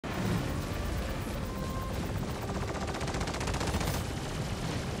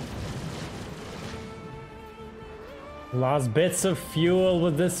Last bits of fuel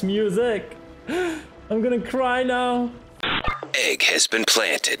with this music. I'm gonna cry now. Egg has been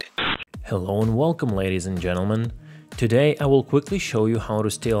planted. Hello and welcome, ladies and gentlemen. Today I will quickly show you how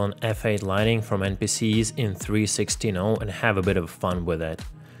to steal an F8 Lightning from NPCs in 3.16.0 and have a bit of fun with it.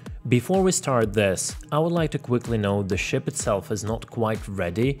 Before we start this, I would like to quickly note the ship itself is not quite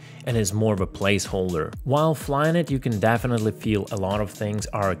ready and is more of a placeholder. While flying it, you can definitely feel a lot of things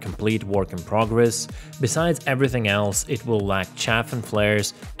are a complete work in progress. Besides everything else, it will lack chaff and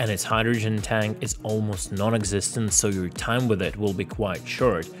flares, and its hydrogen tank is almost non-existent, so your time with it will be quite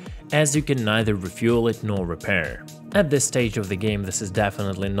short, as you can neither refuel it nor repair. At this stage of the game, this is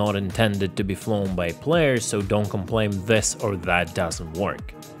definitely not intended to be flown by players, so don't complain this or that doesn't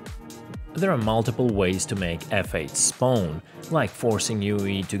work. There are multiple ways to make F8 spawn, like forcing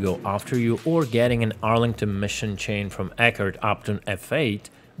UE to go after you or getting an Arlington mission chain from Eckert up to an F8,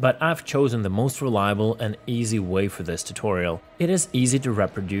 but I've chosen the most reliable and easy way for this tutorial. It is easy to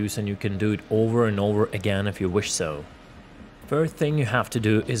reproduce and you can do it over and over again if you wish so. First thing you have to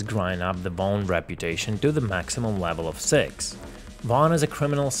do is grind up the Vaughn reputation to the maximum level of 6. Vaughn is a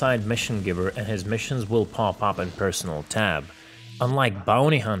criminal side mission giver and his missions will pop up in personal tab. Unlike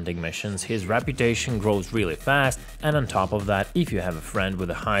bounty hunting missions, his reputation grows really fast, and on top of that, if you have a friend with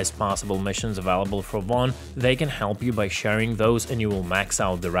the highest possible missions available for Vaughn, they can help you by sharing those and you will max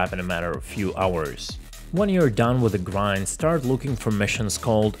out the rep in a matter of few hours. When you're done with the grind, start looking for missions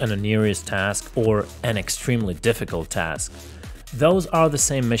called an nearest task or an extremely difficult task. Those are the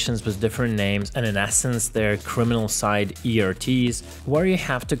same missions with different names, and in essence they're criminal side ERTs, where you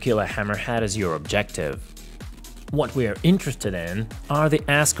have to kill a hammerhead as your objective. What we are interested in are the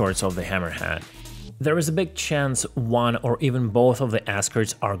escorts of the hammerhead. There is a big chance one or even both of the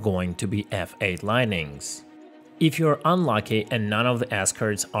escorts are going to be F8 Lightnings. If you're unlucky and none of the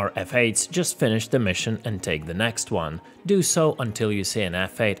escorts are F8s, just finish the mission and take the next one. Do so until you see an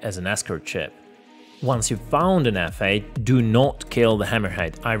F8 as an escort ship. Once you've found an F8, do not kill the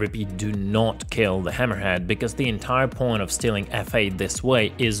hammerhead. I repeat, do not kill the hammerhead, because the entire point of stealing F8 this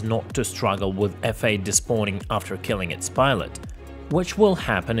way is not to struggle with F8 despawning after killing its pilot, which will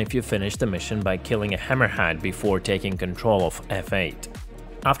happen if you finish the mission by killing a hammerhead before taking control of F8.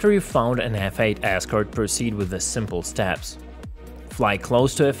 After you've found an F8 escort, proceed with the simple steps. Fly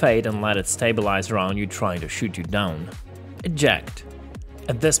close to F8 and let it stabilize around you trying to shoot you down. Eject.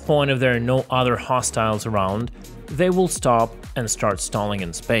 At this point, if there are no other hostiles around, they will stop and start stalling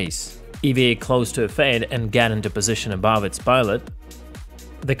in space. EVA close to F8 and get into position above its pilot.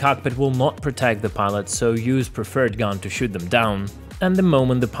 The cockpit will not protect the pilot, so use preferred gun to shoot them down, and the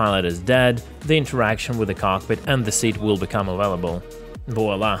moment the pilot is dead, the interaction with the cockpit and the seat will become available.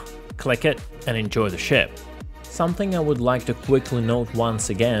 Voila! Click it and enjoy the ship. Something I would like to quickly note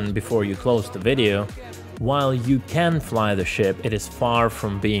once again before you close the video: while you can fly the ship, it is far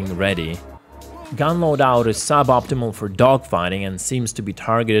from being ready. Gun loadout is suboptimal for dogfighting and seems to be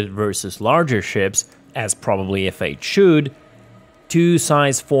targeted versus larger ships, as probably F8 should. 2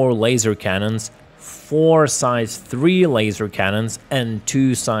 size 4 laser cannons, 4 size 3 laser cannons, and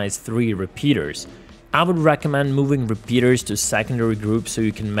 2 size 3 repeaters. I would recommend moving repeaters to secondary groups so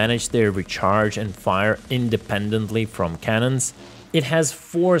you can manage their recharge and fire independently from cannons. It has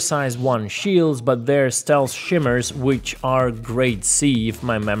 4 size 1 shields, but they're stealth shimmers, which are grade C if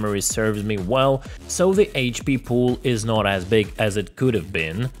my memory serves me well, so the HP pool is not as big as it could have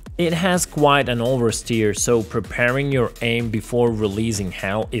been. It has quite an oversteer, so preparing your aim before releasing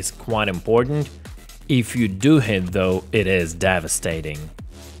hell is quite important. If you do hit though, it is devastating.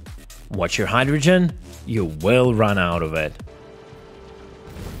 Watch your hydrogen, you will run out of it.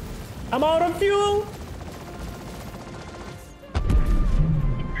 I'm out of fuel!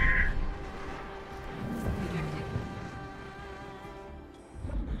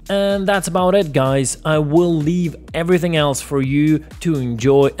 And that's about it, guys. I will leave everything else for you to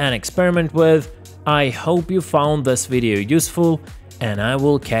enjoy and experiment with. I hope you found this video useful, and I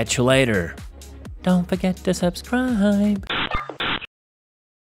will catch you later. Don't forget to subscribe.